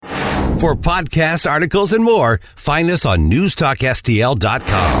For podcast articles and more, find us on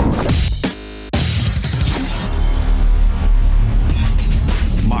newstalkstl.com.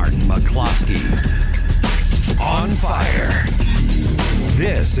 Mark McCloskey on fire.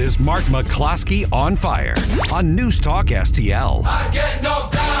 This is Mark McCloskey on fire on News Talk STL. I get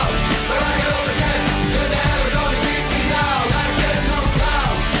knocked down, but I get up again. You're never gonna keep me down. I get knocked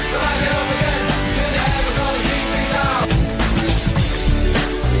down, but I get up again. You're never gonna keep me down.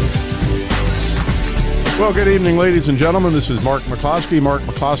 Well, good evening, ladies and gentlemen. This is Mark McCloskey. Mark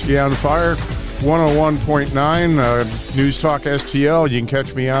McCloskey on fire. 101.9 News Talk STL. You can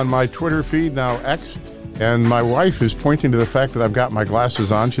catch me on my Twitter feed, now X. And my wife is pointing to the fact that I've got my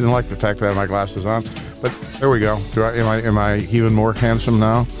glasses on. She didn't like the fact that I have my glasses on. But there we go. Am I even more handsome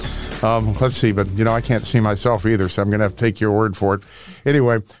now? Let's see. But, I can't see myself either, so I'm going to have to take your word for it.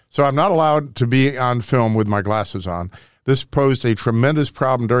 Anyway, so I'm not allowed to be on film with my glasses on. This posed a tremendous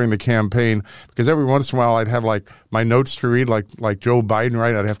problem during the campaign because every once in a while I'd have my notes to read like Joe Biden,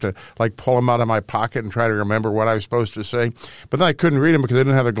 right? I'd have to pull them out of my pocket and try to remember what I was supposed to say. But then I couldn't read them because I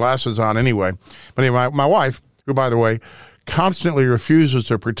didn't have the glasses on anyway. But anyway, my wife, who, by the way, constantly refuses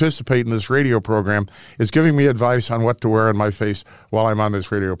to participate in this radio program, is giving me advice on what to wear on my face while I'm on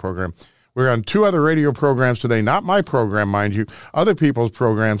this radio program. We're on two other radio programs today, not my program, mind you, other people's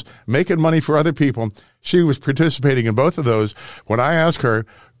programs, making money for other people. She was participating in both of those. When I asked her,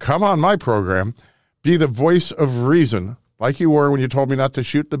 come on my program, be the voice of reason, like you were when you told me not to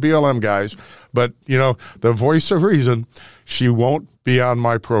shoot the BLM guys, but, the voice of reason, she won't be on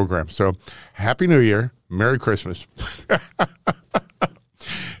my program. So, Happy New Year. Merry Christmas.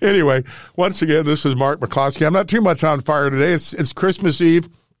 Anyway, once again, this is Mark McCloskey. I'm not too much on fire today. It's Christmas Eve.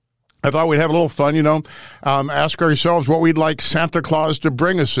 I thought we'd have a little fun, ask ourselves what we'd like Santa Claus to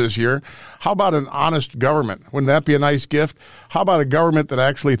bring us this year. How about an honest government? Wouldn't that be a nice gift? How about a government that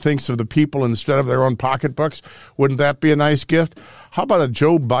actually thinks of the people instead of their own pocketbooks? Wouldn't that be a nice gift? How about a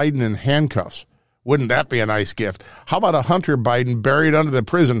Joe Biden in handcuffs? Wouldn't that be a nice gift? How about a Hunter Biden buried under the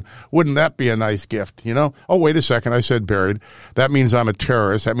prison? Wouldn't that be a nice gift, Oh, wait a second, I said buried. That means I'm a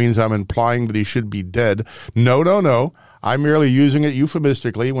terrorist. That means I'm implying that he should be dead. No. I'm merely using it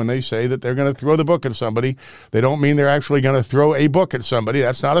euphemistically when they say that they're going to throw the book at somebody. They don't mean they're actually going to throw a book at somebody.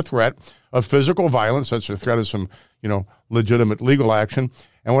 That's not a threat of physical violence. That's a threat of some, legitimate legal action.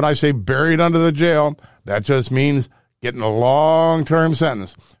 And when I say buried under the jail, that just means getting a long-term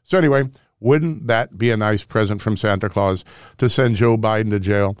sentence. So anyway, wouldn't that be a nice present from Santa Claus to send Joe Biden to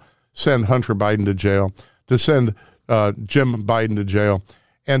jail, send Hunter Biden to jail, to send Jim Biden to jail,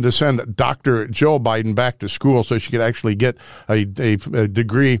 and to send Dr. Jill Biden back to school so she could actually get a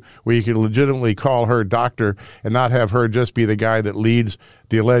degree where you could legitimately call her doctor and not have her just be the guy that leads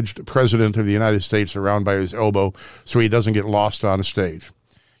the alleged president of the United States around by his elbow so he doesn't get lost on stage.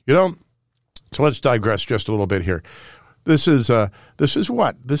 So let's digress just a little bit here. This is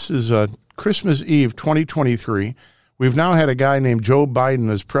what? This is Christmas Eve 2023. We've now had a guy named Joe Biden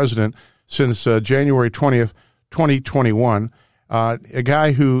as president since January 20th, 2021. A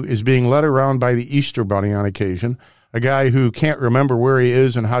guy who is being led around by the Easter Bunny on occasion, a guy who can't remember where he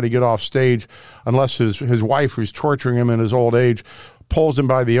is and how to get off stage unless his wife, who's torturing him in his old age, pulls him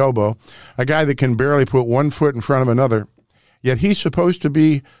by the elbow, a guy that can barely put one foot in front of another. Yet he's supposed to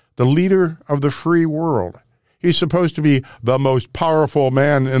be the leader of the free world. He's supposed to be the most powerful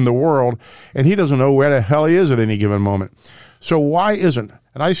man in the world, and he doesn't know where the hell he is at any given moment. So why isn't,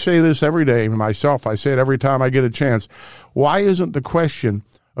 and I say this every day myself, I say it every time I get a chance, why isn't the question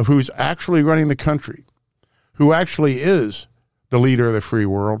of who's actually running the country, who actually is the leader of the free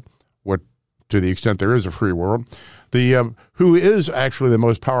world, what to the extent there is a free world, who is actually the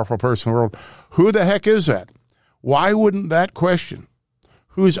most powerful person in the world, who the heck is that? Why wouldn't that question,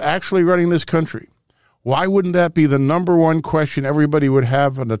 who's actually running this country, why wouldn't that be the number one question everybody would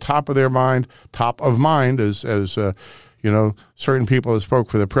have on the top of their mind, top of mind, as certain people that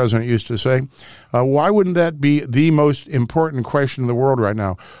spoke for the president used to say? Why wouldn't that be the most important question in the world right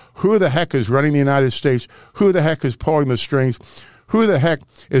now? Who the heck is running the United States? Who the heck is pulling the strings? Who the heck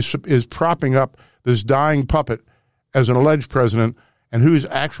is propping up this dying puppet as an alleged president? And who's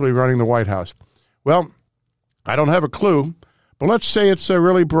actually running the White House? Well, I don't have a clue, but let's say it's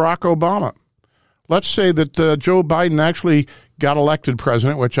really Barack Obama. Let's say that Joe Biden actually got elected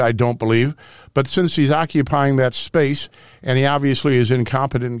president, which I don't believe, but since he's occupying that space and he obviously is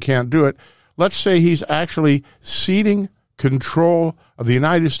incompetent and can't do it, let's say he's actually ceding control of the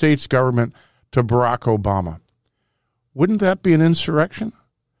United States government to Barack Obama. Wouldn't that be an insurrection?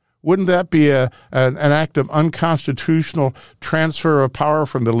 Wouldn't that be an act of unconstitutional transfer of power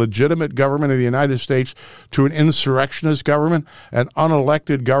from the legitimate government of the United States to an insurrectionist government, an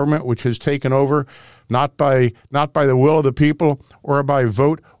unelected government which has taken over not by the will of the people or by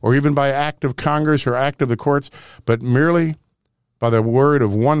vote or even by act of Congress or act of the courts, but merely by the word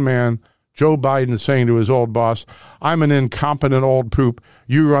of one man, Joe Biden, saying to his old boss, I'm an incompetent old poop.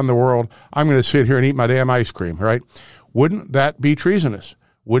 You run the world. I'm going to sit here and eat my damn ice cream, right? Wouldn't that be treasonous?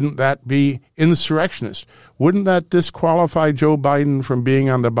 Wouldn't that be insurrectionist? Wouldn't that disqualify Joe Biden from being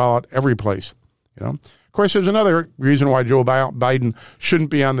on the ballot every place? You know, of course, there's another reason why Joe Biden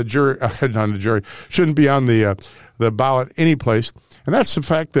shouldn't be on the shouldn't be on the ballot any place, and that's the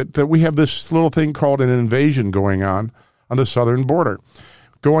fact that we have this little thing called an invasion going on the southern border,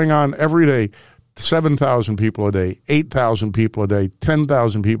 going on every day. 7,000 people a day, 8,000 people a day,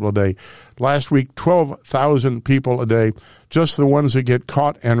 10,000 people a day. Last week, 12,000 people a day, just the ones that get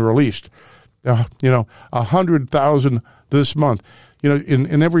caught and released. 100,000 this month.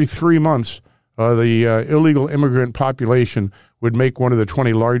 In every 3 months, the illegal immigrant population would make one of the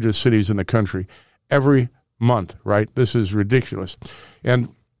 20 largest cities in the country every month, right? This is ridiculous.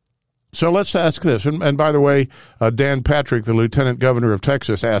 And so let's ask this. And by the way, Dan Patrick, the lieutenant governor of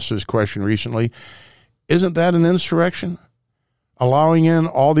Texas, asked this question recently. Isn't that an insurrection? Allowing in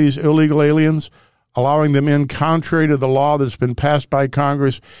all these illegal aliens, allowing them in contrary to the law that's been passed by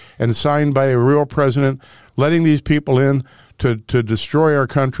Congress and signed by a real president, letting these people in to destroy our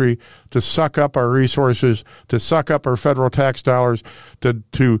country, to suck up our resources, to suck up our federal tax dollars,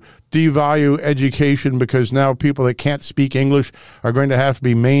 to devalue education because now people that can't speak English are going to have to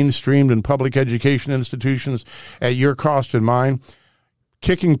be mainstreamed in public education institutions at your cost and mine,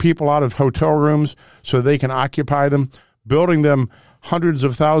 kicking people out of hotel rooms so they can occupy them, building them hundreds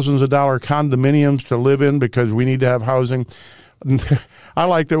of thousands of dollar condominiums to live in because we need to have housing. I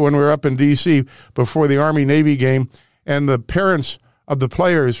liked it when we were up in D.C. before the Army-Navy game, and the parents of the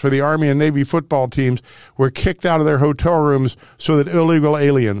players for the Army and Navy football teams were kicked out of their hotel rooms so that illegal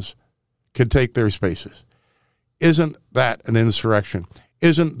aliens could take their spaces. Isn't that an insurrection?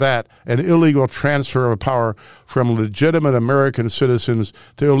 Isn't that an illegal transfer of power from legitimate American citizens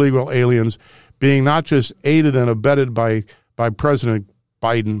to illegal aliens being not just aided and abetted by President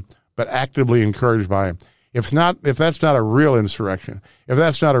Biden, but actively encouraged by him? If that's not a real insurrection, if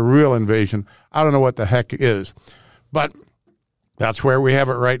that's not a real invasion, I don't know what the heck is. But that's where we have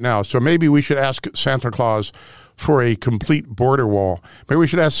it right now. So maybe we should ask Santa Claus for a complete border wall. Maybe we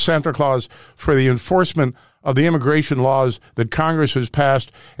should ask Santa Claus for the enforcement of the immigration laws that Congress has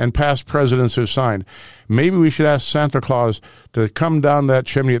passed and past presidents have signed. Maybe we should ask Santa Claus to come down that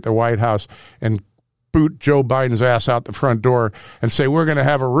chimney at the White House and boot Joe Biden's ass out the front door and say, we're going to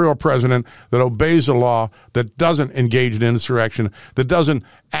have a real president that obeys the law, that doesn't engage in insurrection, that doesn't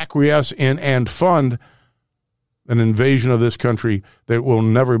acquiesce in and fund an invasion of this country that will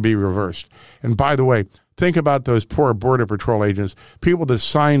never be reversed. And by the way, think about those poor Border Patrol agents, people that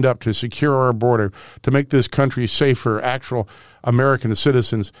signed up to secure our border, to make this country safe for actual American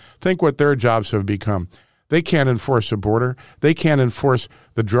citizens. Think what their jobs have become. They can't enforce the border. They can't enforce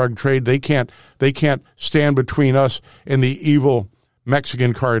the drug trade. They can't stand between us and the evil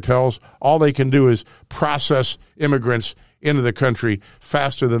Mexican cartels. All they can do is process immigrants into the country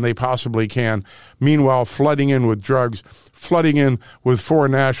faster than they possibly can. Meanwhile, flooding in with drugs, flooding in with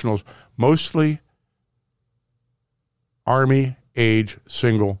foreign nationals, mostly Army-age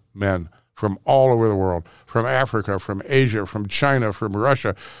single men from all over the world, from Africa, from Asia, from China, from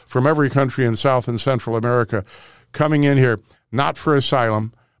Russia, from every country in South and Central America, coming in here, not for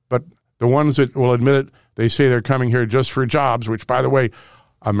asylum, but the ones that will admit it, they say they're coming here just for jobs, which, by the way,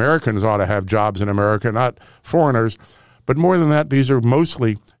 Americans ought to have jobs in America, not foreigners. But more than that, these are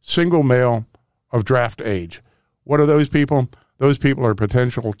mostly single male of draft age. What are those people? Those people are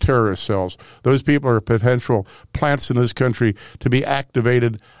potential terrorist cells. Those people are potential plants in this country to be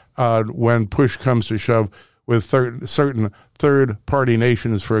activated when push comes to shove with certain third-party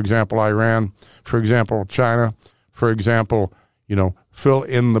nations, for example, Iran, for example, China, for example, fill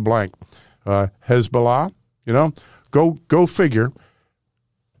in the blank. Hezbollah, go figure.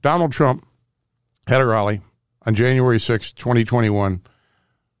 Donald Trump had a rally on January 6, 2021,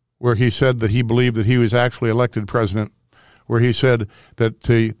 where he said that he believed that he was actually elected president, where he said that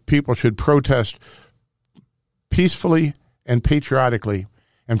the people should protest peacefully and patriotically,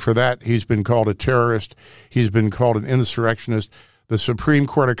 and for that he's been called a terrorist, he's been called an insurrectionist. The Supreme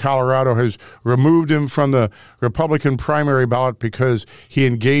Court of Colorado has removed him from the Republican primary ballot because he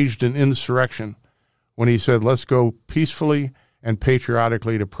engaged in insurrection when he said, let's go peacefully and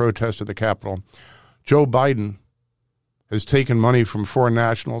patriotically to protest at the Capitol. Joe Biden has taken money from foreign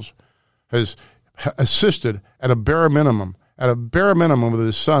nationals, has assisted at a bare minimum with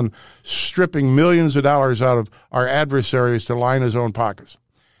his son stripping millions of dollars out of our adversaries to line his own pockets.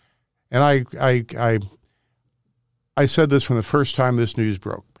 And I said this from the first time this news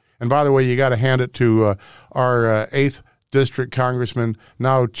broke. And by the way, you got to hand it to our 8th District Congressman,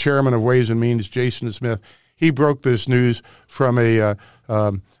 now Chairman of Ways and Means, Jason Smith. He broke this news from a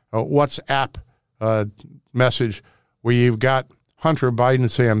WhatsApp message where you've got Hunter Biden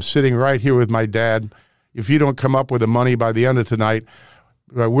say, I'm sitting right here with my dad. If you don't come up with the money by the end of tonight,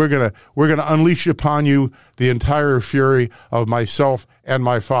 we're gonna unleash upon you the entire fury of myself and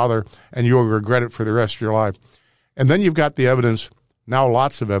my father, and you'll regret it for the rest of your life. And then you've got the evidence, now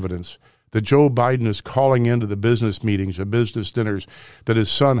lots of evidence, that Joe Biden is calling into the business meetings and business dinners that his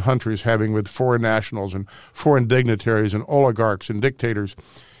son Hunter is having with foreign nationals and foreign dignitaries and oligarchs and dictators.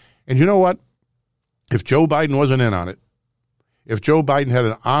 And you know what? If Joe Biden wasn't in on it, if Joe Biden had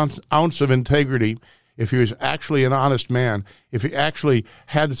an ounce of integrity, if he was actually an honest man, if he actually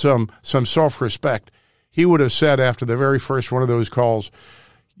had some self-respect, he would have said after the very first one of those calls,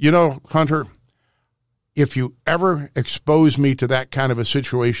 you know, Hunter, if you ever expose me to that kind of a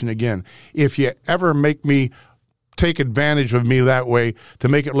situation again, if you ever make me take advantage of me that way to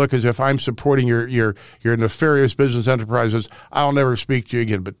make it look as if I'm supporting your nefarious business enterprises, I'll never speak to you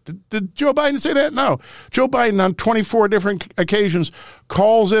again. But did Joe Biden say that? No. Joe Biden on 24 different occasions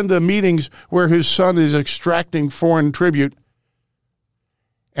calls into meetings where his son is extracting foreign tribute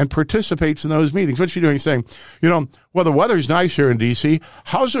and participates in those meetings. What's he doing? He's saying, you know, well, the weather's nice here in D.C.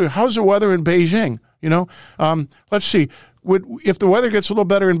 How's the weather in Beijing? You know, let's see. If the weather gets a little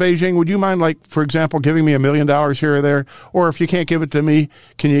better in Beijing, would you mind, like, for example, giving me $1 million here or there? Or if you can't give it to me,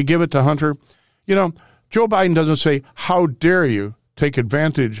 can you give it to Hunter? You know, Joe Biden doesn't say, how dare you take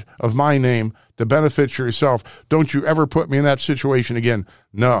advantage of my name to benefit yourself? Don't you ever put me in that situation again.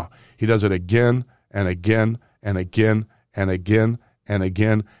 No, he does it again and again and again and again and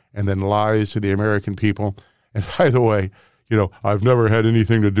again, and then lies to the American people. And by the way, you know, I've never had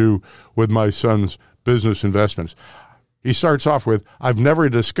anything to do with my son's business investments. He starts off with, I've never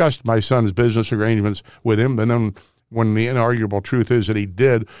discussed my son's business arrangements with him. And then when the inarguable truth is that he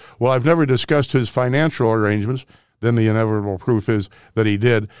did, well, I've never discussed his financial arrangements. Then the inevitable proof is that he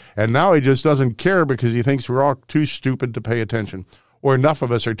did. And now he just doesn't care because he thinks we're all too stupid to pay attention. Or enough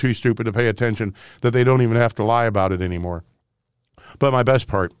of us are too stupid to pay attention that they don't even have to lie about it anymore. But my best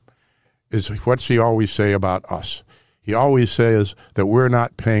part is, what's he always say about us? He always says that we're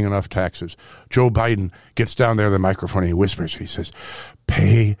not paying enough taxes. Joe Biden gets down there to the microphone and he whispers, he says,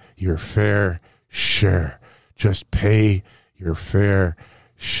 pay your fair share. Just pay your fair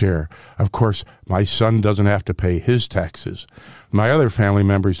share. Of course, my son doesn't have to pay his taxes. My other family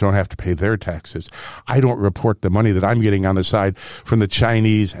members don't have to pay their taxes. I don't report the money that I'm getting on the side from the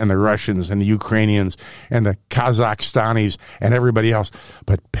Chinese and the Russians and the Ukrainians and the Kazakhstanis and everybody else.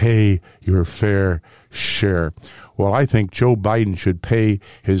 But pay your fair share. Well, I think Joe Biden should pay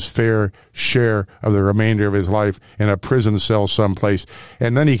his fair share of the remainder of his life in a prison cell someplace,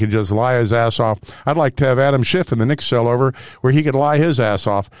 and then he could just lie his ass off. I'd like to have Adam Schiff in the next cell over where he could lie his ass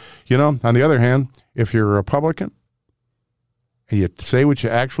off. You know, on the other hand, if you're a Republican and you say what you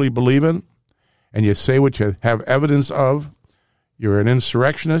actually believe in and you say what you have evidence of, you're an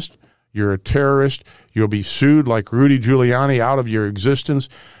insurrectionist, you're a terrorist, you'll be sued like Rudy Giuliani out of your existence.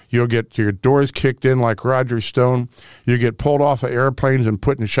 You'll get your doors kicked in like Roger Stone. You'll get pulled off of airplanes and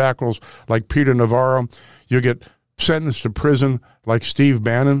put in shackles like Peter Navarro. You'll get sentenced to prison like Steve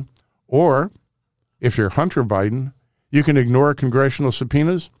Bannon. Or, if you're Hunter Biden, you can ignore congressional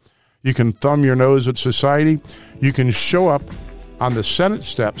subpoenas. You can thumb your nose at society. You can show up on the Senate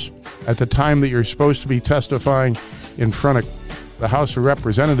steps at the time that you're supposed to be testifying in front of the House of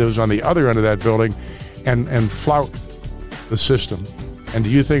Representatives on the other end of that building and flout the system. And do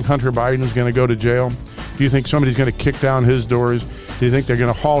you think Hunter Biden is going to go to jail? Do you think somebody's going to kick down his doors? Do you think they're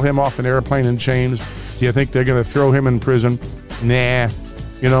going to haul him off an airplane in chains? Do you think they're going to throw him in prison? Nah.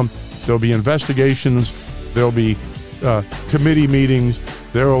 You know, there'll be investigations. There'll be committee meetings.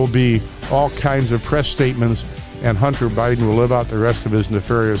 There will be all kinds of press statements. And Hunter Biden will live out the rest of his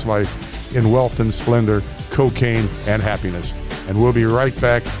nefarious life in wealth and splendor, cocaine, and happiness. And we'll be right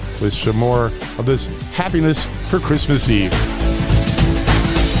back with some more of this happiness for Christmas Eve.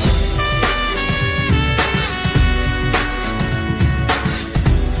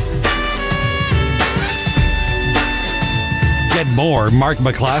 Get more Mark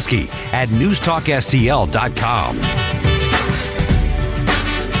McCloskey at newstalkstl.com.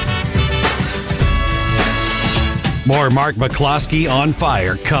 More Mark McCloskey on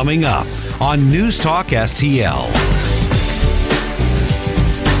Fire coming up on News Talk STL.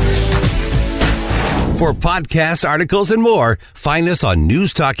 For podcast articles and more, find us on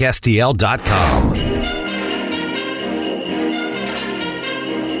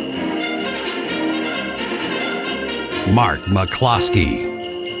newstalkstl.com. Mark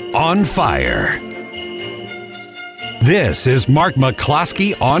McCloskey, on fire. This is Mark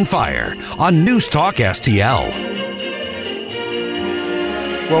McCloskey on fire on News Talk STL.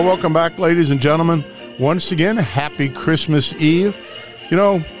 Well, welcome back, ladies and gentlemen. Once again, happy Christmas Eve. You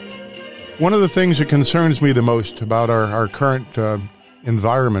know, one of the things that concerns me the most about our current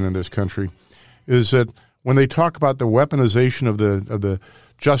environment in this country is that when they talk about the weaponization of the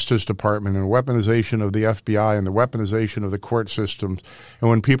Justice Department and weaponization of the FBI and the weaponization of the court systems,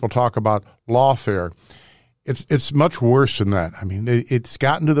 and when people talk about lawfare, it's much worse than that. I mean, it's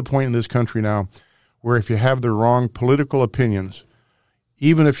gotten to the point in this country now where if you have the wrong political opinions,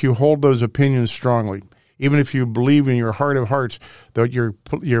 even if you hold those opinions strongly, even if you believe in your heart of hearts that your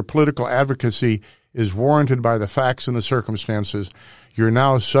political advocacy is warranted by the facts and the circumstances, you're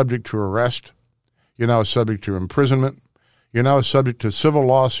now subject to arrest. You're now subject to imprisonment. You're now subject to civil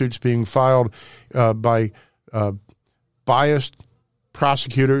lawsuits being filed by biased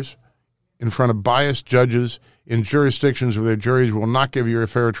prosecutors in front of biased judges in jurisdictions where their juries will not give you a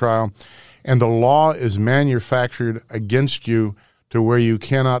fair trial. And the law is manufactured against you to where you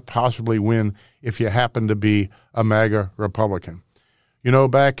cannot possibly win if you happen to be a MAGA Republican. You know,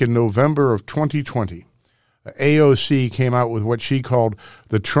 back in November of 2020, AOC came out with what she called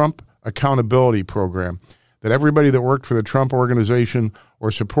the Trump Accountability Program, that everybody that worked for the Trump organization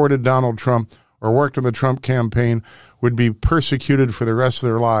or supported Donald Trump or worked in the Trump campaign would be persecuted for the rest of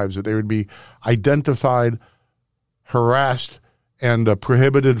their lives, that they would be identified, harassed, and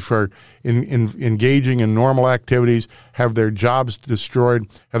prohibited for engaging in normal activities, have their jobs destroyed,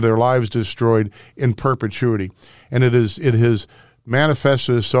 have their lives destroyed in perpetuity. And it has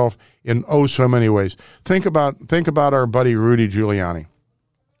manifested itself in so many ways. Think about our buddy Rudy Giuliani.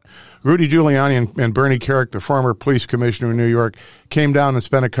 Rudy Giuliani and Bernie Kerik, the former police commissioner in New York, came down and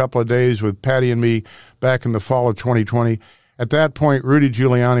spent a couple of days with Patty and me back in the fall of 2020. At that point, Rudy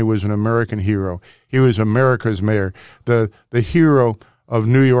Giuliani was an American hero. He was America's mayor, the hero of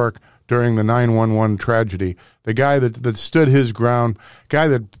New York during the 9/11 tragedy, the guy that stood his ground, guy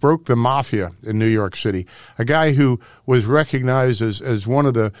that broke the mafia in New York City, a guy who was recognized as one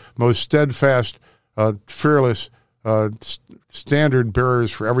of the most steadfast, fearless standard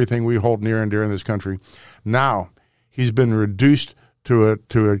bearers for everything we hold near and dear in this country. Now he's been reduced to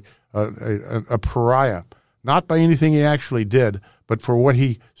a pariah, not by anything he actually did, but for what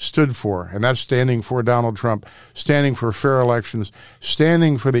he stood for, and that's standing for Donald Trump, standing for fair elections,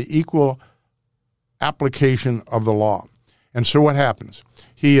 standing for the equal application of the law. And so what happens?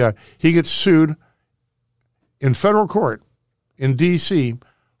 He gets sued in federal court in D.C.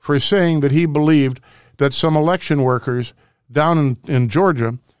 for saying that he believed that some election workers down in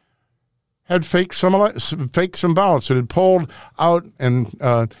Georgia had faked some ballots, that had pulled out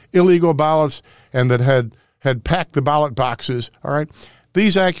and illegal ballots, and that had packed the ballot boxes. All right,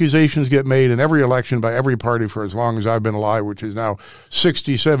 these accusations get made in every election by every party for as long as I've been alive, which is now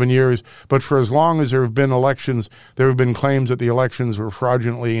 67 years. But for as long as there have been elections, there have been claims that the elections were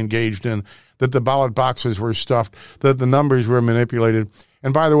fraudulently engaged in, that the ballot boxes were stuffed, that the numbers were manipulated.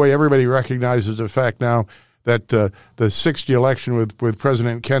 And by the way, everybody recognizes the fact now that the 60 election with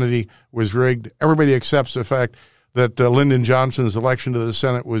President Kennedy was rigged. Everybody accepts the fact that Lyndon Johnson's election to the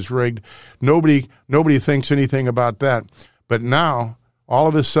Senate was rigged. Nobody thinks anything about that. But now, all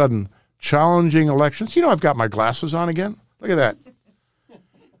of a sudden, challenging elections. You know, I've got my glasses on again. Look at that.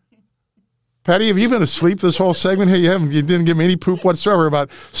 Patty, have you been asleep this whole segment here? You didn't give me any poop whatsoever about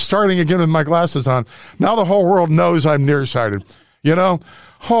starting again with my glasses on. Now the whole world knows I'm nearsighted. You know?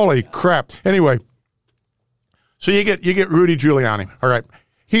 Holy crap. Anyway, so you get Rudy Giuliani. All right.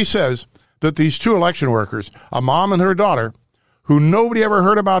 He says that these two election workers, a mom and her daughter, who nobody ever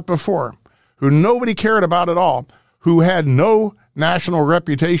heard about before, who nobody cared about at all, who had no national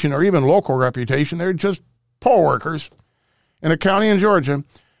reputation or even local reputation, they're just poll workers in a county in Georgia,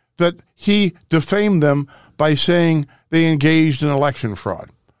 that he defamed them by saying they engaged in election fraud.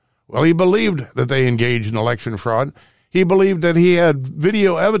 Well, he believed that they engaged in election fraud. He believed that he had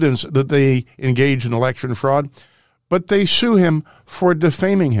video evidence that they engaged in election fraud, but they sue him for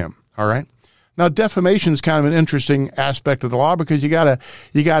defaming him. All right. Now, defamation is kind of an interesting aspect of the law because you gotta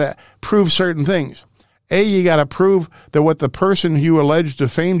prove certain things. You gotta prove that what the person you allege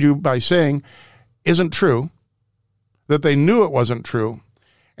defamed you by saying isn't true, that they knew it wasn't true,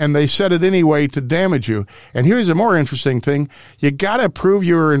 and they said it anyway to damage you. And here's a more interesting thing: you gotta prove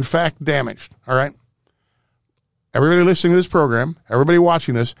you were in fact damaged. All right. Everybody listening to this program, everybody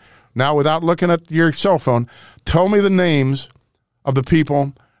watching this, now without looking at your cell phone, tell me the names of the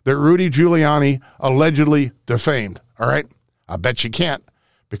people that Rudy Giuliani allegedly defamed, all right? I bet you can't,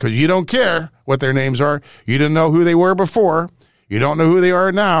 because you don't care what their names are. You didn't know who they were before. You don't know who they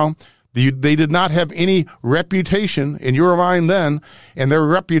are now. They did not have any reputation in your mind then, and their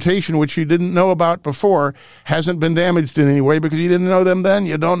reputation, which you didn't know about before, hasn't been damaged in any way because you didn't know them then.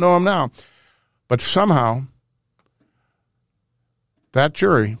 You don't know them now. But somehow, that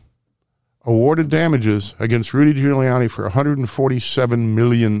jury awarded damages against Rudy Giuliani for $147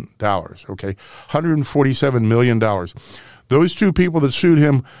 million, okay? $147 million. Those two people that sued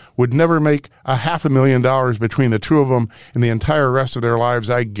him would never make $500,000 between the two of them in the entire rest of their lives,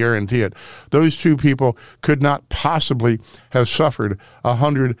 I guarantee it. Those two people could not possibly have suffered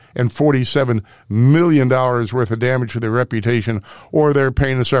 $147 million worth of damage to their reputation or their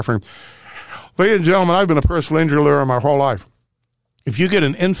pain and suffering. Ladies and gentlemen, I've been a personal injury lawyer my whole life. If you get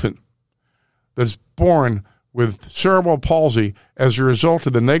an infant that's born with cerebral palsy as a result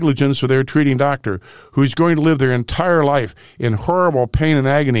of the negligence of their treating doctor, who's going to live their entire life in horrible pain and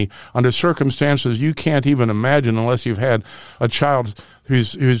agony under circumstances you can't even imagine unless you've had a child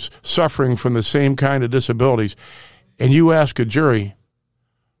who's suffering from the same kind of disabilities, and you ask a jury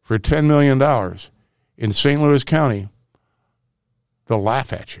for $10 million in St. Louis County, they'll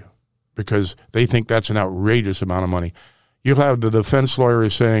laugh at you because they think that's an outrageous amount of money. You'll have the defense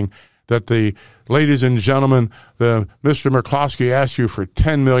lawyers saying that the ladies and gentlemen, the Mr. McCloskey asked you for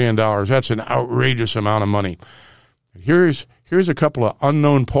 $10 million. That's an outrageous amount of money. Here's a couple of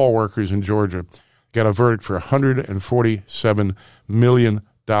unknown poll workers in Georgia got a verdict for $147 million.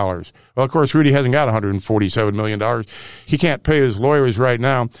 Well, of course, Rudy hasn't got $147 million. He can't pay his lawyers right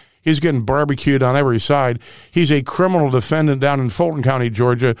now. He's getting barbecued on every side. He's a criminal defendant down in Fulton County,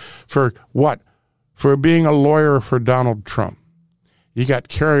 Georgia, for what? For being a lawyer for Donald Trump. You got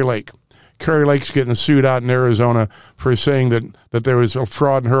Carrie Lake. Carrie Lake's getting sued out in Arizona for saying that there was a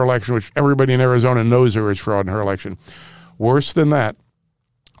fraud in her election, which everybody in Arizona knows there was fraud in her election. Worse than that,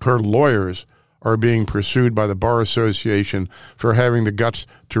 her lawyers are being pursued by the Bar Association for having the guts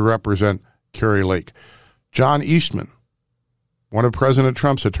to represent Carrie Lake. John Eastman, one of President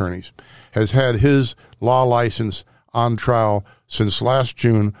Trump's attorneys, has had his law license on trial since last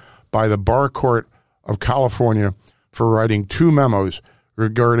June by the Bar Court of California for writing 2 memos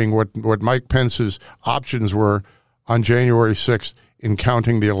regarding what Mike Pence's options were on January 6th in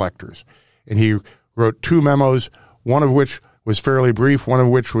counting the electors. And he wrote 2 memos, one of which was fairly brief, one of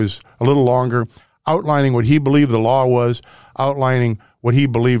which was a little longer, outlining what he believed the law was, outlining what he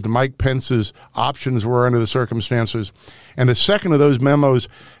believed Mike Pence's options were under the circumstances. And the second of those memos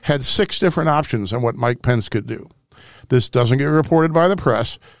had 6 different options on what Mike Pence could do. This doesn't get reported by the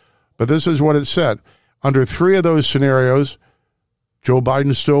press, but this is what it said. Under 3 of those scenarios, Joe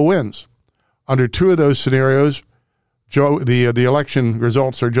Biden still wins. Under 2 of those scenarios, the election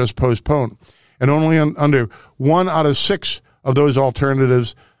results are just postponed. And only under 1 out of 6 of those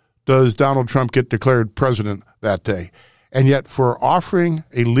alternatives does Donald Trump get declared president that day. And yet, for offering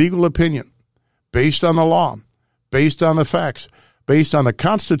a legal opinion based on the law, based on the facts, based on the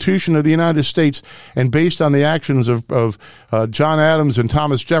Constitution of the United States, and based on the actions of John Adams and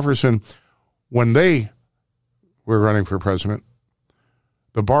Thomas Jefferson when they were running for president,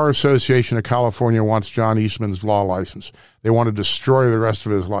 the Bar Association of California wants John Eastman's law license. They want to destroy the rest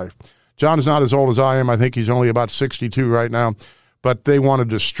of his life. John's not as old as I am. I think he's only about 62 right now, but they want to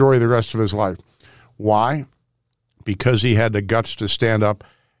destroy the rest of his life. Why? Because he had the guts to stand up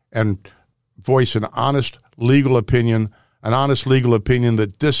and voice an honest legal opinion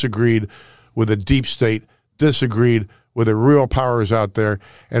that disagreed with the deep state, disagreed with the real powers out there,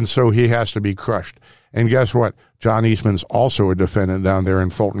 and so he has to be crushed. And guess what? John Eastman's also a defendant down there in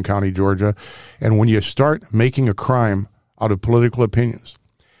Fulton County, Georgia. And when you start making a crime out of political opinions,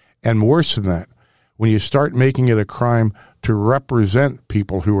 and worse than that, when you start making it a crime to represent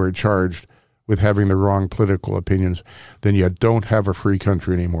people who are charged with having the wrong political opinions, then you don't have a free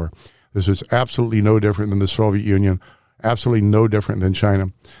country anymore. This is absolutely no different than the Soviet Union, absolutely no different than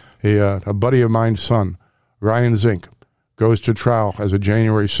China. A buddy of mine's son, Ryan Zink, goes to trial as a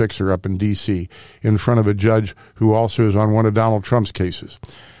January 6er up in D.C. in front of a judge who also is on one of Donald Trump's cases.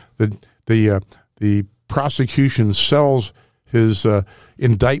 The prosecution sells his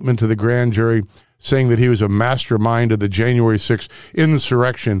indictment to the grand jury, saying that he was a mastermind of the January 6th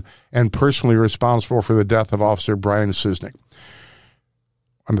insurrection and personally responsible for the death of Officer Brian Sisnick.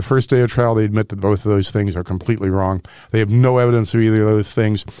 On the first day of trial, they admit that both of those things are completely wrong. They have no evidence of either of those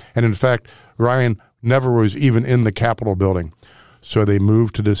things. And in fact, Ryan never was even in the Capitol building. So they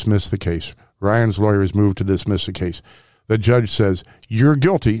moved to dismiss the case. Ryan's lawyers moved to dismiss the case. The judge says, "You're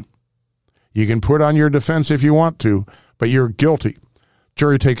guilty. You can put on your defense if you want to, but you're guilty.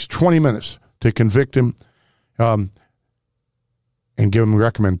 Jury takes 20 minutes to convict him and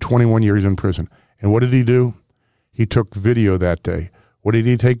recommend 21 years in prison. And what did he do? He took video that day. What did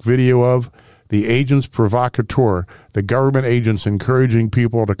he take video of? The agents provocateur, the government agents encouraging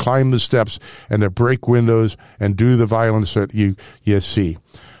people to climb the steps and to break windows and do the violence that you see.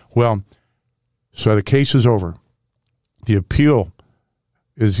 Well, so the case is over. The appeal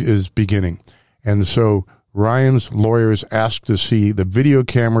is beginning. And so Ryan's lawyers asked to see the video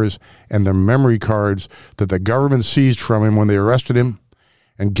cameras and the memory cards that the government seized from him when they arrested him.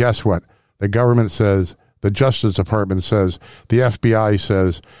 And guess what? The government says, the Justice Department says, the FBI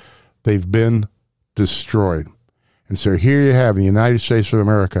says, they've been destroyed. And so here you have in the United States of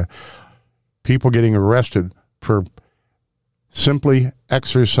America, people getting arrested for simply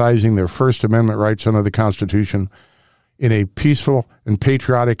exercising their First Amendment rights under the Constitution in a peaceful and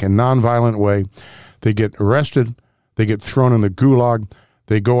patriotic and nonviolent way. They get arrested. They get thrown in the gulag.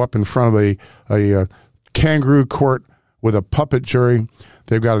 They go up in front of a kangaroo court with a puppet jury.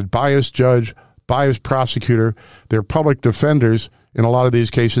 They've got a biased judge, biased prosecutor. Their public defenders, in a lot of these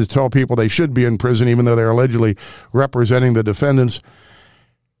cases, tell people they should be in prison even though they're allegedly representing the defendants.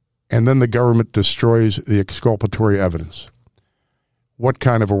 And then the government destroys the exculpatory evidence. What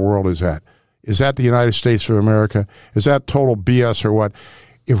kind of a world is that? Is that the United States of America? Is that total BS or what?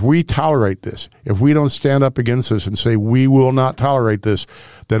 If we tolerate this, if we don't stand up against this and say we will not tolerate this,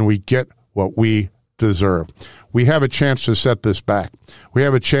 then we get what we deserve. We have a chance to set this back. We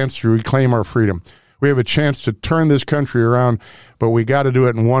have a chance to reclaim our freedom. We have a chance to turn this country around, but we got to do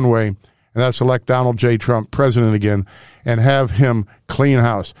it in one way, and that's elect Donald J. Trump president again and have him clean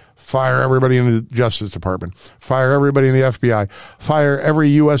house. Fire everybody in the Justice Department. Fire everybody in the FBI. Fire every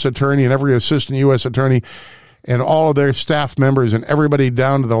U.S. attorney and every assistant U.S. attorney and all of their staff members and everybody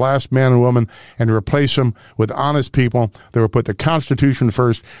down to the last man and woman and replace them with honest people that will put the Constitution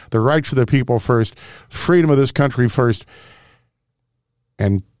first, the rights of the people first, freedom of this country first,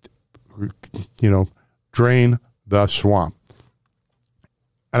 and, drain the swamp.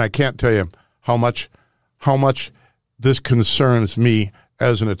 And I can't tell you how much this concerns me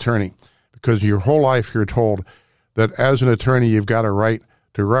as an attorney, because your whole life you're told that as an attorney you've got a right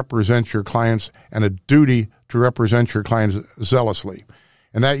to represent your clients and a duty to represent your clients zealously.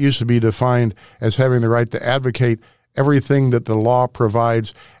 And that used to be defined as having the right to advocate everything that the law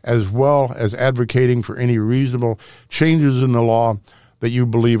provides, as well as advocating for any reasonable changes in the law that you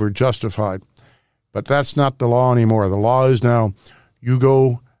believe are justified. But that's not the law anymore. The law is now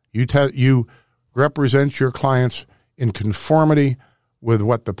you represent your clients in conformity with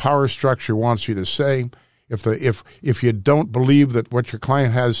what the power structure wants you to say. If you don't believe that what your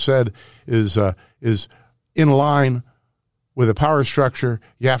client has said is in line with the power structure,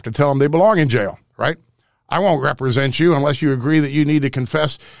 you have to tell them they belong in jail, right? I won't represent you unless you agree that you need to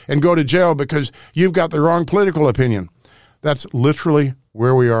confess and go to jail because you've got the wrong political opinion. That's literally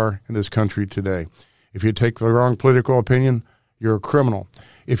where we are in this country today. If you take the wrong political opinion, you're a criminal.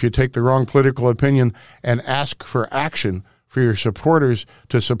 If you take the wrong political opinion and ask for action for your supporters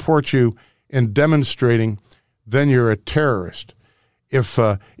to support you in demonstrating, then you're a terrorist.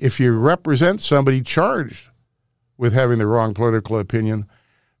 If you represent somebody charged with having the wrong political opinion,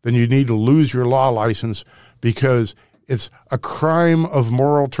 then you need to lose your law license because it's a crime of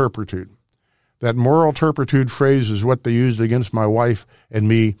moral turpitude. That moral turpitude phrase is what they used against my wife and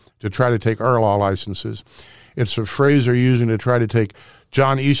me to try to take our law licenses. It's a phrase they're using to try to take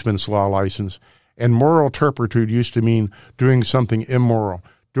John Eastman's law license. And moral turpitude used to mean doing something immoral,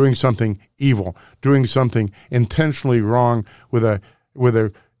 doing something evil, doing something intentionally wrong with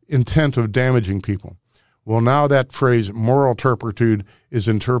a intent of damaging people. Well, now that phrase, moral turpitude, is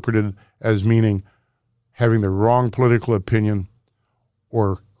interpreted as meaning having the wrong political opinion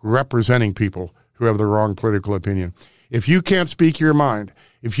or representing people who have the wrong political opinion. If you can't speak your mind,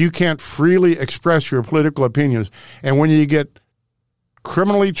 if you can't freely express your political opinions, and when you get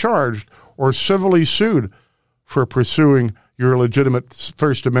criminally charged or civilly sued for pursuing your legitimate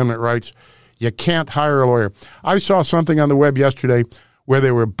First Amendment rights, you can't hire a lawyer. I saw something on the web yesterday where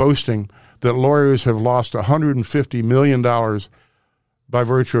they were boasting that lawyers have lost $150 million by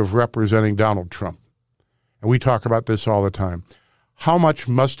virtue of representing Donald Trump. And we talk about this all the time. How much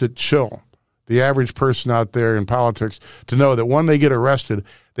must it chill the average person out there in politics to know that when they get arrested,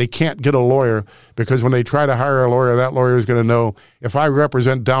 they can't get a lawyer because when they try to hire a lawyer, that lawyer is going to know if I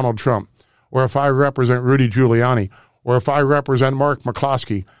represent Donald Trump or if I represent Rudy Giuliani or if I represent Mark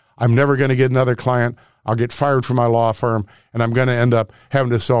McCloskey, I'm never going to get another client. I'll get fired from my law firm, and I'm going to end up having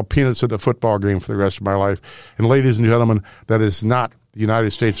to sell peanuts at the football game for the rest of my life. And ladies and gentlemen, that is not the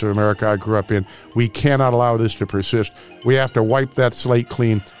United States of America I grew up in. We cannot allow this to persist. We have to wipe that slate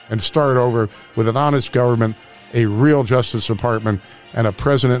clean and start over with an honest government, a real Justice Department, and a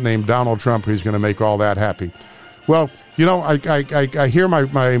president named Donald Trump who's going to make all that happy. Well, you know, I hear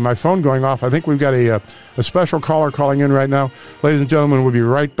my phone going off. I think we've got a special caller calling in right now. Ladies and gentlemen, we'll be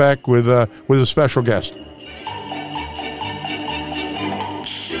right back with a special guest.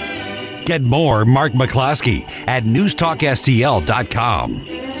 Get more Mark McCloskey at newstalkstl.com.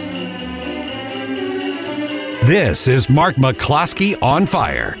 This is Mark McCloskey on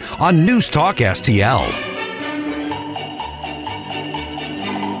Fire on News Talk STL.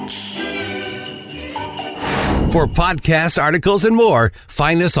 For podcast articles and more,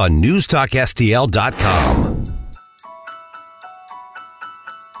 find us on newstalkstl.com.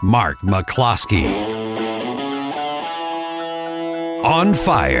 Mark McCloskey on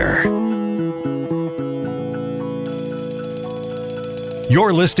Fire.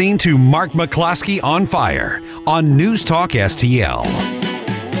 You're listening to Mark McCloskey on Fire on News Talk STL.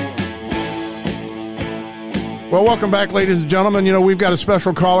 Well, welcome back, ladies and gentlemen. You know, we've got a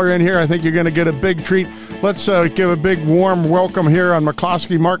special caller in here. I think you're going to get a big treat. Let's give a big warm welcome here on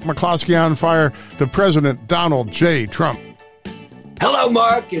McCloskey, Mark McCloskey on Fire, to President Donald J. Trump. Hello,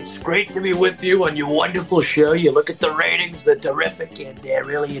 Mark. It's great to be with you on your wonderful show. You look at the ratings, they're terrific, and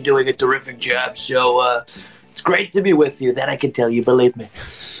really you're doing a terrific job. So it's great to be with you. That I can tell you, believe me.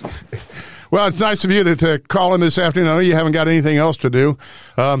 Well, it's nice of you to call in this afternoon. I know you haven't got anything else to do.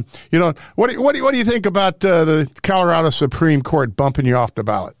 You know, what do you think about the Colorado Supreme Court bumping you off the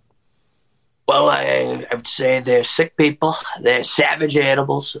ballot? Well, I would say they're sick people. They're savage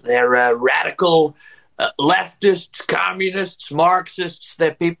animals. They're radical leftists, communists, Marxists.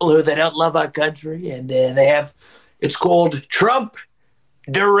 They're people who they don't love our country, and they have. It's called Trump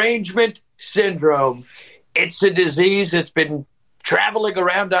derangement syndrome. It's a disease that's been traveling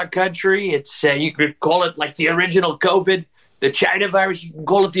around our country. It's you could call it like the original COVID, the China virus. You can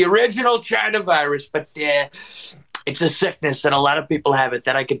call it the original China virus, but it's a sickness, and a lot of people have it,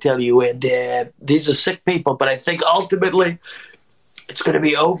 that I can tell you. And these are sick people, but I think ultimately it's going to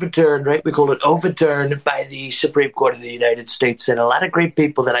be overturned, right? We call it overturned by the Supreme Court of the United States, and a lot of great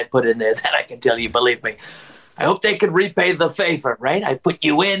people that I put in there, that I can tell you, believe me. I hope they can repay the favor, right? I put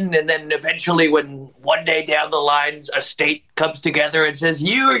you in, and then eventually when one day down the line a state comes together and says,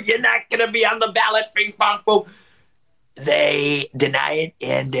 you're not going to be on the ballot, bing, bong, boom, they deny it,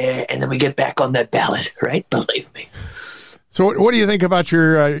 and then we get back on that ballot, right? Believe me. So what do you think about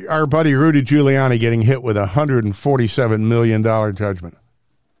our buddy Rudy Giuliani getting hit with a $147 million judgment?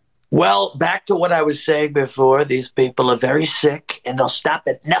 Well, back to what I was saying before, these people are very sick, and they'll stop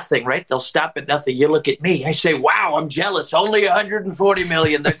at nothing, right? They'll stop at nothing. You look at me, I say, wow, I'm jealous. Only $140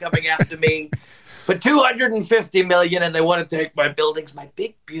 million. They're coming after me for $250 million, and they want to take my buildings, my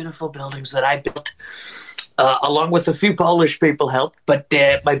big, beautiful buildings that I built, along with a few Polish people helped, but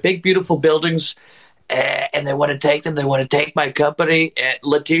my big, beautiful buildings, and they want to take them. They want to take my company,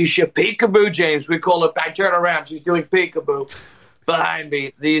 Letitia Peekaboo James. We call her, I turn around, she's doing peekaboo behind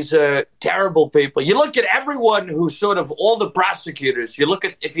me. These are terrible people. You look at everyone who's sort of all the prosecutors.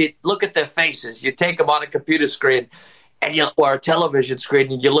 If you look at their faces, you take them on a computer screen or a television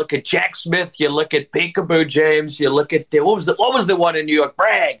screen, and you look at Jack Smith, you look at Peekaboo James, you look at what was the one in New York?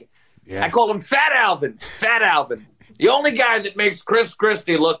 Bragg. Yeah. I call him Fat Alvin. Fat Alvin. The only guy that makes Chris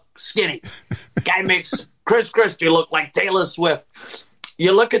Christie look skinny. Guy makes Chris Christie look like Taylor Swift.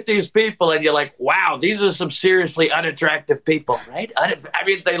 You look at these people and you're like, wow, these are some seriously unattractive people, right? I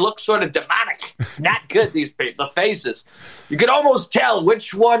mean, they look sort of demonic. It's not good, these people, the faces. You can almost tell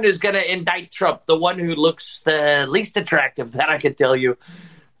which one is going to indict Trump, the one who looks the least attractive, that I can tell you.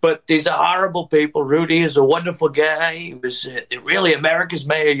 But these are horrible people. Rudy is a wonderful guy. He was really America's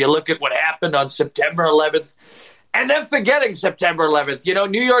mayor. You look at what happened on September 11th. And they're forgetting September 11th. You know,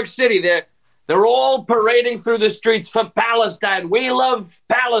 New York City, they're all parading through the streets for Palestine. We love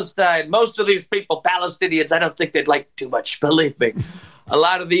Palestine. Most of these people, Palestinians, I don't think they'd like too much, believe me. A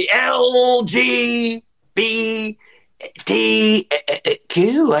lot of the LGBTQ,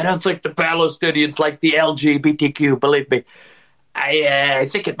 I don't think the Palestinians like the LGBTQ, believe me. I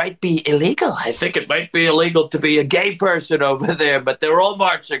think it might be illegal. I think it might be illegal to be a gay person over there, but they're all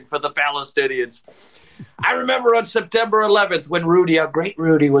marching for the Palestinians. I remember on September 11th when Rudy, our great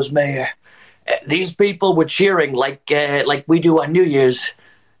Rudy, was mayor. These people were cheering like we do on New Year's.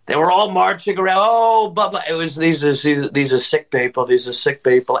 They were all marching around. Oh, Bubba! It was these are sick people. These are sick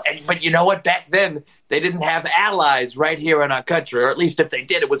people. But you know what? Back then, they didn't have allies right here in our country, or at least if they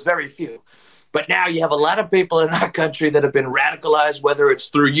did, it was very few. But now you have a lot of people in our country that have been radicalized, whether it's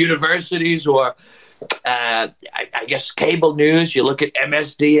through universities or I guess cable news. You look at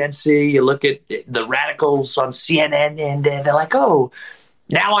MSDNC, you look at the radicals on CNN, and they're like, oh,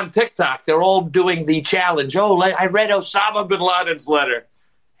 now on TikTok, they're all doing the challenge. Oh, I read Osama bin Laden's letter,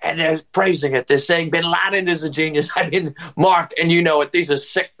 and they're praising it. They're saying bin Laden is a genius. I mean, Mark, and you know it, these are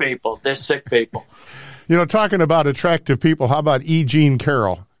sick people. They're sick people. You know, talking about attractive people, how about E. Jean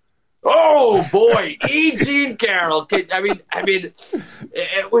Carroll? Oh boy, E. Jean Carroll. I mean,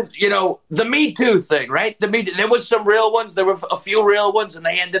 it was, you know, the Me Too thing, right? There was some real ones. There were a few real ones, and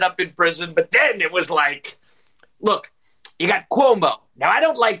they ended up in prison. But then it was like, look, you got Cuomo. Now, I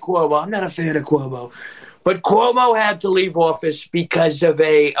don't like Cuomo. I'm not a fan of Cuomo. But Cuomo had to leave office because of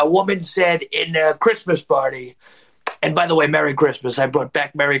a woman said in a Christmas party. And by the way, Merry Christmas. I brought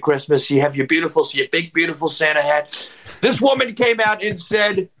back Merry Christmas. You have your big, beautiful Santa hat. This woman came out and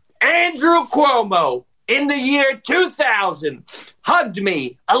said, Andrew Cuomo, in the year 2000, hugged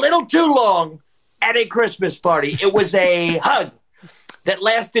me a little too long at a Christmas party. It was a hug that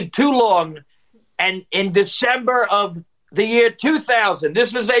lasted too long. And in December of the year 2000,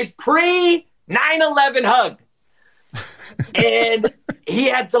 this is a pre-9/11 hug. And he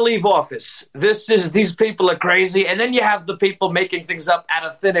had to leave office. These people are crazy. And then you have the people making things up out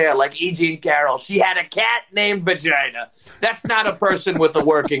of thin air, like E. Jean Carroll. She had a cat named Vagina. That's not a person with a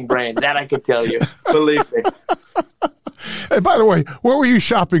working brain. That I can tell you. Believe me. Hey, by the way, what were you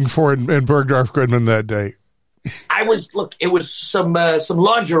shopping for in Bergdorf Goodman that day? It was some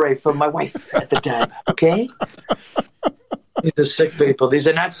lingerie for my wife at the time. Okay. These are sick people. These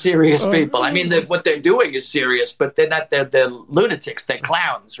are not serious people. I mean, what they're doing is serious, but they're not. They're lunatics. They're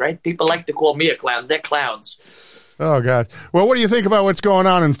clowns, right? People like to call me a clown. They're clowns. Oh, God. Well, what do you think about what's going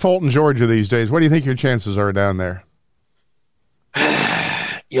on in Fulton, Georgia these days? What do you think your chances are down there?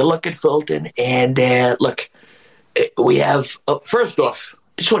 You look at Fulton, and look, we have, first off,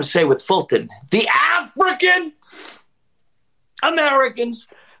 I just want to say with Fulton, the African Americans,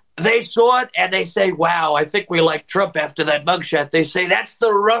 they saw it and they say, wow, I think we like Trump after that mugshot. They say that's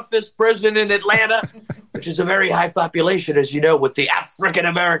the roughest prison in Atlanta, which is a very high population, as you know, with the African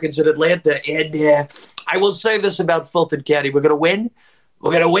Americans in Atlanta. And I will say this about Fulton County. We're going to win.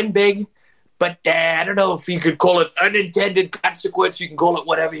 We're going to win big. But I don't know if you could call it unintended consequence. You can call it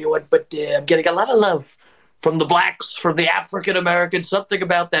whatever you want. But I'm getting a lot of love from the blacks, from the African Americans. Something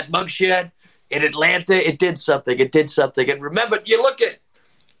about that mugshot in Atlanta. It did something. It did something. And remember, you look at,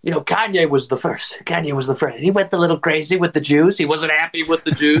 you know, Kanye was the first. He went a little crazy with the Jews. He wasn't happy with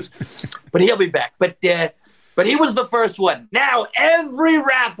the Jews, but he'll be back. But he was the first one. Now every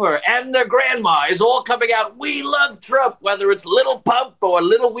rapper and their grandma is all coming out. We love Trump, whether it's Little Pump or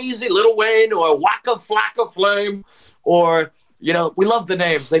Little Weezy, Little Wayne, or Waka Flocka Flame, or, you know, we love the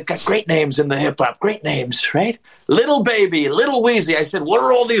names. They've got great names in the hip hop. Great names, right? Little Baby, Little Weezy. I said, what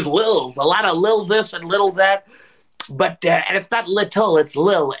are all these Lils? A lot of Lil this and Little that. But, and it's not little, it's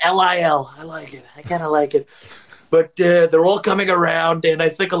Lil, L-I-L. I like it. I kind of like it. But they're all coming around, and I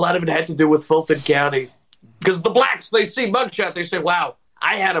think a lot of it had to do with Fulton County. Because the blacks, they see mugshot, they say, wow,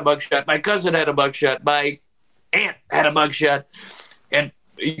 I had a mugshot. My cousin had a mugshot. My aunt had a mugshot. And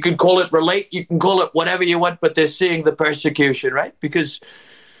you can call it relate, you can call it whatever you want, but they're seeing the persecution, right? Because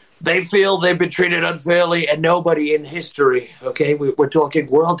they feel they've been treated unfairly, and nobody in history, okay, we're talking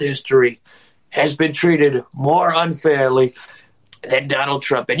world history, has been treated more unfairly than Donald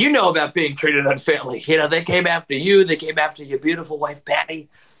Trump. And you know about being treated unfairly. You know, they came after you. They came after your beautiful wife, Patty.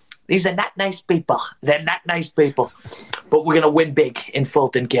 These are not nice people. They're not nice people. But we're going to win big in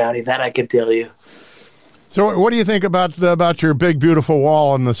Fulton County. That I can tell you. So what do you think about your big, beautiful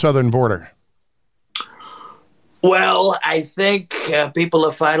wall on the southern border? Well, I think people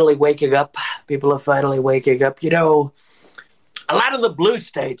are finally waking up. People are finally waking up. You know, a lot of the blue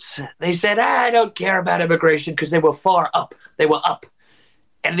states, they said, I don't care about immigration because they were far up. They were up.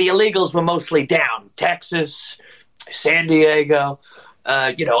 And the illegals were mostly down. Texas, San Diego,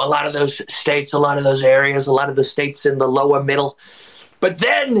 you know, a lot of those states, a lot of those areas, a lot of the states in the lower middle. But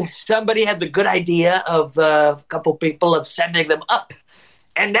then somebody had the good idea of a couple people of sending them up.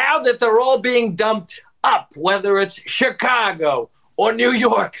 And now that they're all being dumped up, whether it's Chicago or New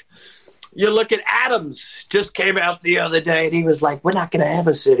York, you look at Adams, just came out the other day, and he was like, we're not going to have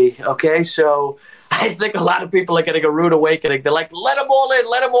a city, okay? So I think a lot of people are getting a rude awakening. They're like, let them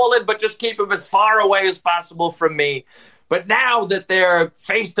all in, but just keep them as far away as possible from me. But now that they're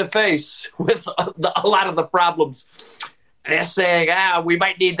face-to-face with a lot of the problems, they're saying, we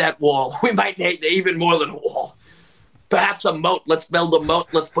might need that wall. We might need even more than a wall. Perhaps a moat. Let's build a moat.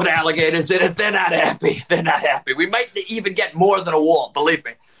 Let's put alligators in it. They're not happy. They're not happy. We might even get more than a wall, believe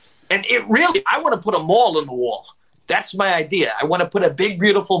me. And I want to put a mall on the wall. That's my idea. I want to put a big,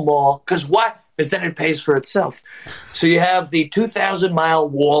 beautiful mall. Because why? Because then it pays for itself. So you have the 2,000-mile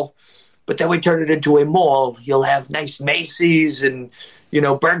wall, but then we turn it into a mall. You'll have nice Macy's and,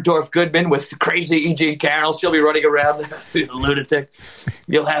 Bergdorf Goodman with crazy E.G. Carroll. She'll be running around, lunatic.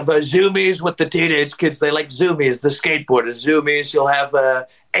 You'll have Zoomies with the teenage kids. They like Zoomies, the skateboarders. Zoomies. You'll have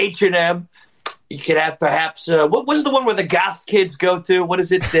H&M. You could have perhaps, what was the one where the goth kids go to? What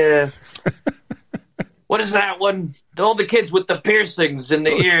is it? What is that one? All the kids with the piercings in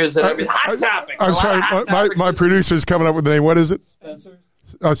the ears. And Hot Topic. I'm sorry, my producer's coming up with the name. What is it? Spencer's.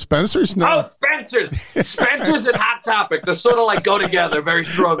 Spencer's? No. Oh, Spencer's. Spencer's and Hot Topic. They sort of like go together very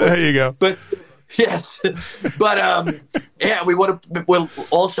strongly. There you go. But yes. But yeah, we're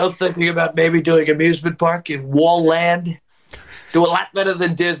also thinking about maybe doing amusement park in Wall Land. Do a lot better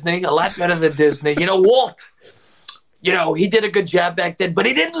than Disney. Walt, he did a good job back then, but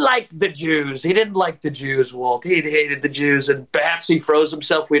he didn't like the Jews. Walt. He hated the Jews, and perhaps he froze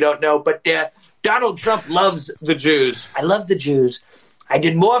himself. We don't know. But Donald Trump loves the Jews. I love the Jews. I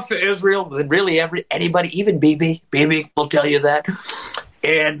did more for Israel than really anybody, even Bibi. Bibi will tell you that.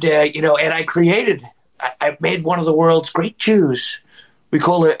 And, and I made one of the world's great Jews. We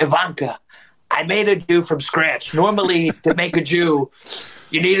call her Ivanka. I made a Jew from scratch. Normally, to make a Jew,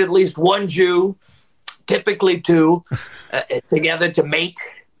 you need at least one Jew, typically two, together to mate.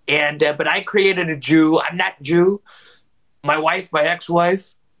 But I created a Jew. I'm not Jew. My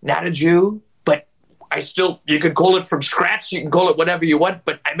ex-wife, not a Jew. But you could call it from scratch. You can call it whatever you want.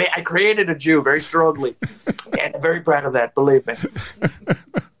 But I created a Jew very strongly. And I'm very proud of that, believe me.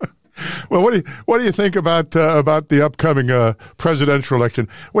 Well, what do you think about the upcoming presidential election?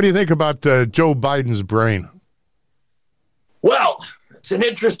 What do you think about Joe Biden's brain? Well, it's an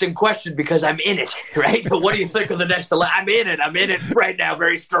interesting question because I'm in it, right? But what do you think of the next election? I'm in it right now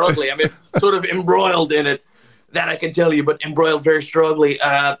very strongly. I'm sort of embroiled in it. That I can tell you, but embroiled very strongly.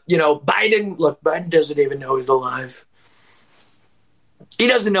 Biden doesn't even know he's alive. He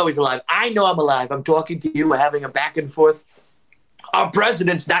doesn't know he's alive. I know I'm alive. I'm talking to you. We're having a back and forth. Our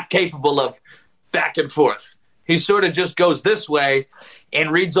president's not capable of back and forth. He sort of just goes this way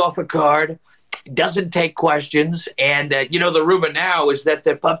and reads off a card, doesn't take questions. And, the rumor now is that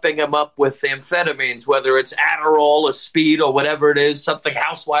they're pumping him up with amphetamines, whether it's Adderall or Speed or whatever it is, something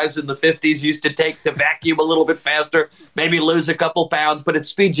housewives in the 50s used to take to vacuum a little bit faster, maybe lose a couple pounds, but it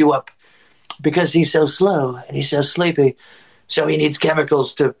speeds you up because he's so slow and he's so sleepy. So he needs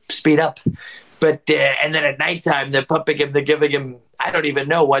chemicals to speed up. But and then at nighttime, they're pumping him, they're giving him, I don't even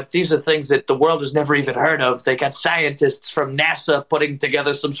know what. These are things that the world has never even heard of. They got scientists from NASA putting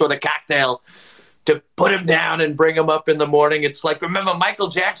together some sort of cocktail to put him down and bring him up in the morning. It's like, remember, Michael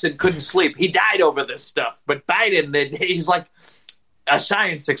Jackson couldn't sleep. He died over this stuff. But Biden, he's like a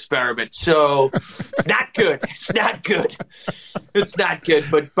science experiment. So it's not good. It's not good. It's not good.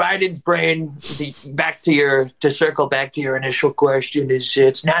 But Biden's brain, to circle back to your initial question, is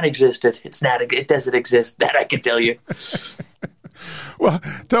it's non-existent. It doesn't exist. That I can tell you. Well,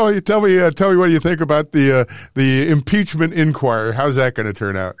 tell me what you think about the impeachment inquiry. How's that going to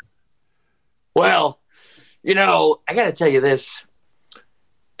turn out? Well, I got to tell you this.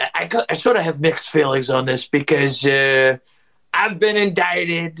 I sort of have mixed feelings on this because I've been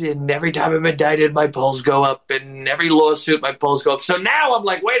indicted, and every time I'm indicted, my polls go up, and every lawsuit, my polls go up. So now I'm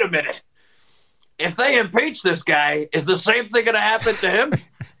like, wait a minute. If they impeach this guy, is the same thing going to happen to him?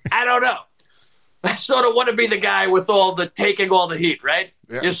 I don't know. I sort of want to be the guy with taking all the heat, right?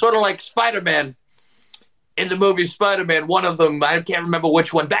 Yeah. You're sort of like Spider-Man. In the movie Spider-Man, one of them, I can't remember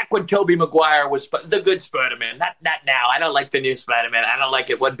which one, back when Tobey Maguire was the good Spider-Man, not now. I don't like the new Spider-Man. I don't like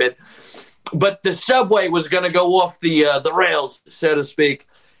it one bit. But the subway was going to go off the rails, so to speak.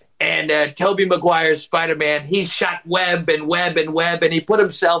 And Tobey Maguire's Spider-Man, he shot web, and he put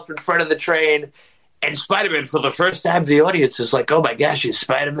himself in front of the train. And Spider-Man, for the first time, the audience is like, oh my gosh, is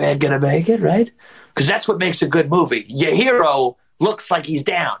Spider-Man going to make it, right? Because that's what makes a good movie. Your hero looks like he's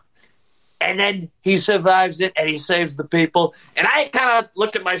down. And then he survives it, and he saves the people. And I kind of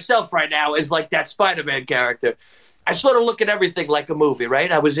look at myself right now as like that Spider-Man character. I sort of look at everything like a movie,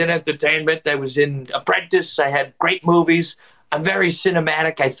 right? I was in entertainment. I was in Apprentice. I had great movies. I'm very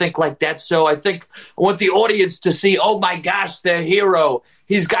cinematic. I think like that. So I want the audience to see, oh, my gosh, their hero.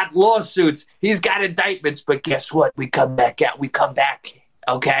 He's got lawsuits. He's got indictments. But guess what? We come back out. We come back.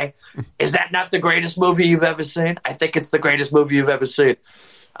 Okay? Is that not the greatest movie you've ever seen? I think it's the greatest movie you've ever seen.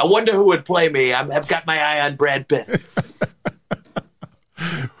 I wonder who would play me. I've got my eye on Brad Pitt.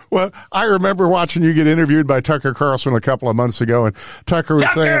 Well, I remember watching you get interviewed by Tucker Carlson a couple of months ago, and Tucker was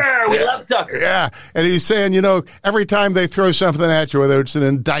saying, We love Tucker. yeah, and he's saying, every time they throw something at you, whether it's an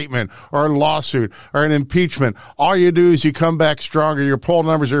indictment or a lawsuit or an impeachment, all you do is you come back stronger, your poll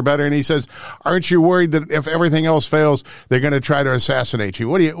numbers are better, and he says, aren't you worried that if everything else fails, they're going to try to assassinate you?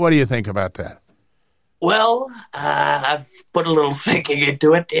 What do you think about that? Well, I've put a little thinking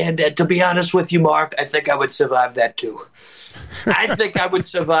into it, and to be honest with you, Mark, I think I would survive that too. I think I would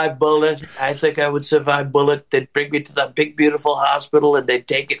survive bullet. I think I would survive bullet. They'd bring me to the big, beautiful hospital, and they'd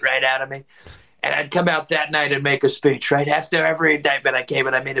take it right out of me. And I'd come out that night and make a speech, right? After every indictment I came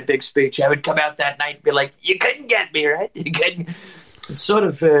and I made a big speech, I would come out that night and be like, you couldn't get me, right? You couldn't. It's sort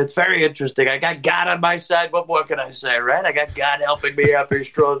of, it's very interesting. I got God on my side. What more can I say, right? I got God helping me out very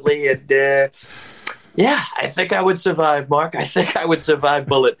strongly, and yeah, I think I would survive, Mark. I think I would survive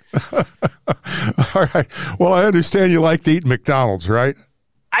bullet. All right. Well, I understand you like to eat McDonald's, right?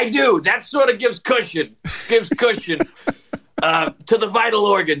 I do. That sort of gives cushion. To the vital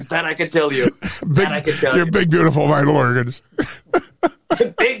organs, that I can tell you. Your big, beautiful vital organs.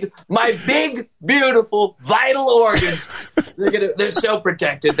 My big, beautiful vital organs. They're so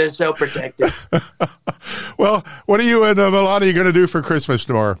protected. They're so protected. Well, what are you and Melania going to do for Christmas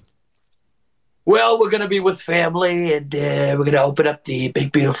tomorrow? Well, we're going to be with family, and we're going to open up the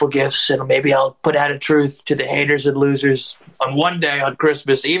big, beautiful gifts, and maybe I'll put out a truth to the haters and losers on one day on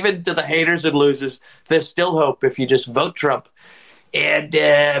Christmas. Even to the haters and losers, there's still hope if you just vote Trump. And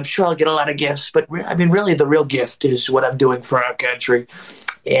I'm sure I'll get a lot of gifts, but really the real gift is what I'm doing for our country.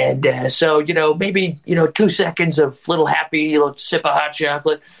 And so, maybe, 2 seconds of little happy, sip of hot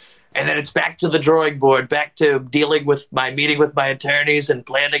chocolate. And then it's back to the drawing board, back to meeting with my attorneys and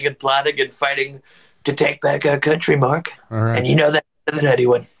planning and plotting and fighting to take back our country, Mark. All right. And you know that better than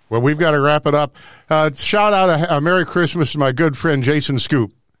anyone. Well, we've got to wrap it up. Shout out a Merry Christmas to my good friend Jason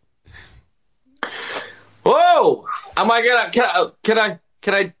Scoop. Whoa! Am I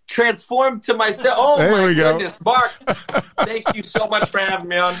can I transform to myself? Oh, there my we go. goodness, Mark. Thank you so much for having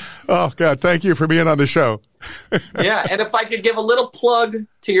me on. Oh, God, thank you for being on the show. Yeah, and if I could give a little plug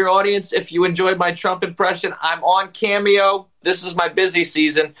to your audience, if you enjoyed my Trump impression, I'm on Cameo. This is my busy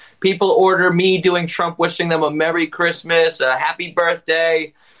season. People order me doing Trump, wishing them a Merry Christmas, a Happy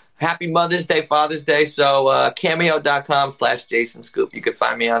Birthday, Happy Mother's Day, Father's Day. So cameo.com/Jason Scoop. You can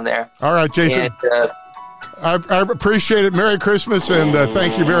find me on there. All right, Jason. And, I appreciate it. Merry Christmas, and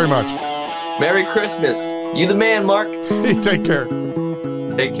thank you very much. Merry Christmas. You the man, Mark. Take care.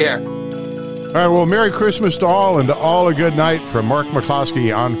 Take care. All right, well, Merry Christmas to all, and to all a good night from Mark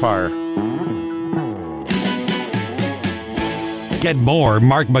McCloskey on Fire. Get more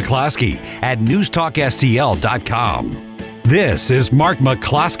Mark McCloskey at newstalkstl.com. This is Mark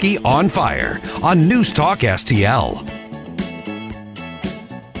McCloskey on Fire on News Talk STL.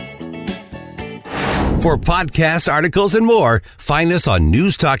 For podcast articles and more, find us on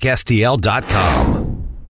newstalkstl.com.